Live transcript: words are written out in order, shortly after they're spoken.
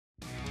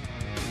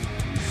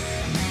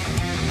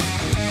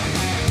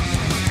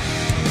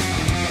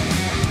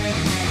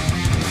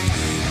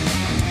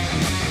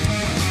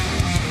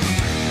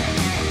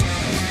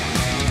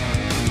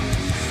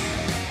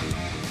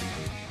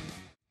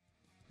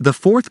The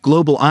fourth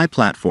GlobalEye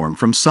platform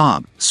from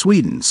Saab,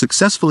 Sweden,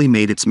 successfully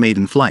made its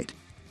maiden flight.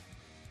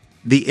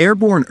 The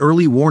Airborne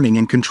Early Warning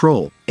and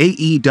Control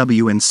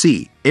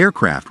 (AEW&C)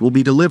 aircraft will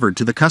be delivered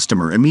to the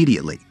customer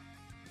immediately.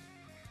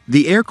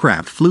 The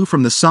aircraft flew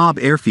from the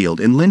Saab airfield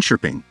in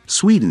Linköping,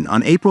 Sweden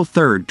on April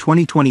 3,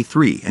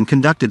 2023 and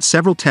conducted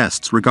several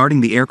tests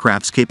regarding the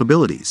aircraft's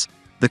capabilities,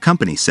 the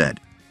company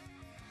said.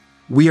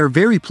 "We are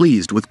very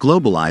pleased with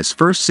GlobalEye's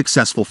first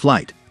successful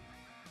flight.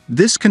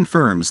 This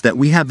confirms that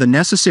we have the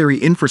necessary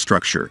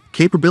infrastructure,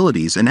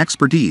 capabilities and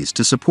expertise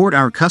to support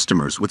our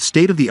customers with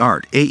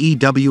state-of-the-art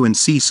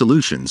AEW&C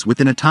solutions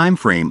within a time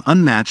frame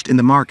unmatched in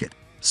the market,"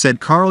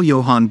 said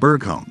Carl-Johan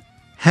Bergholm,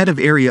 head of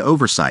area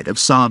oversight of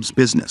Saab's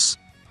business.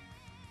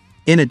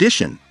 In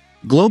addition,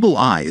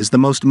 GlobalEye is the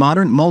most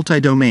modern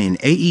multi-domain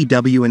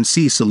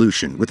AEW&C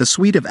solution with a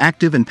suite of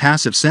active and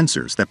passive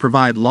sensors that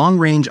provide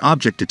long-range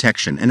object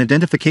detection and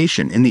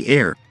identification in the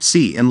air,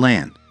 sea and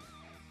land.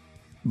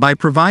 By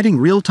providing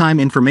real-time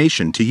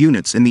information to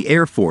units in the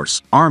Air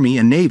Force, Army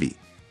and Navy,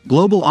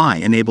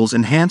 GlobalEye enables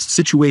enhanced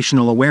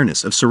situational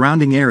awareness of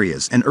surrounding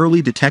areas and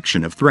early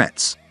detection of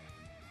threats.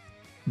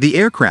 The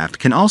aircraft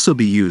can also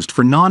be used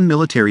for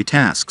non-military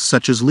tasks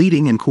such as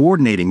leading and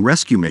coordinating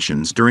rescue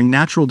missions during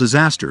natural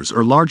disasters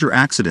or larger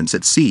accidents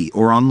at sea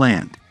or on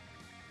land.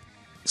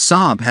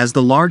 Saab has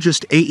the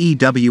largest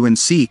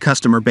AEW&C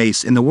customer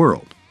base in the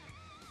world.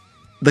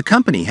 The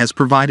company has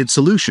provided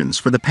solutions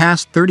for the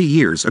past 30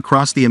 years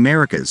across the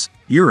Americas,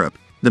 Europe,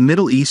 the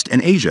Middle East and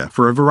Asia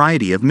for a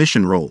variety of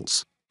mission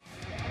roles.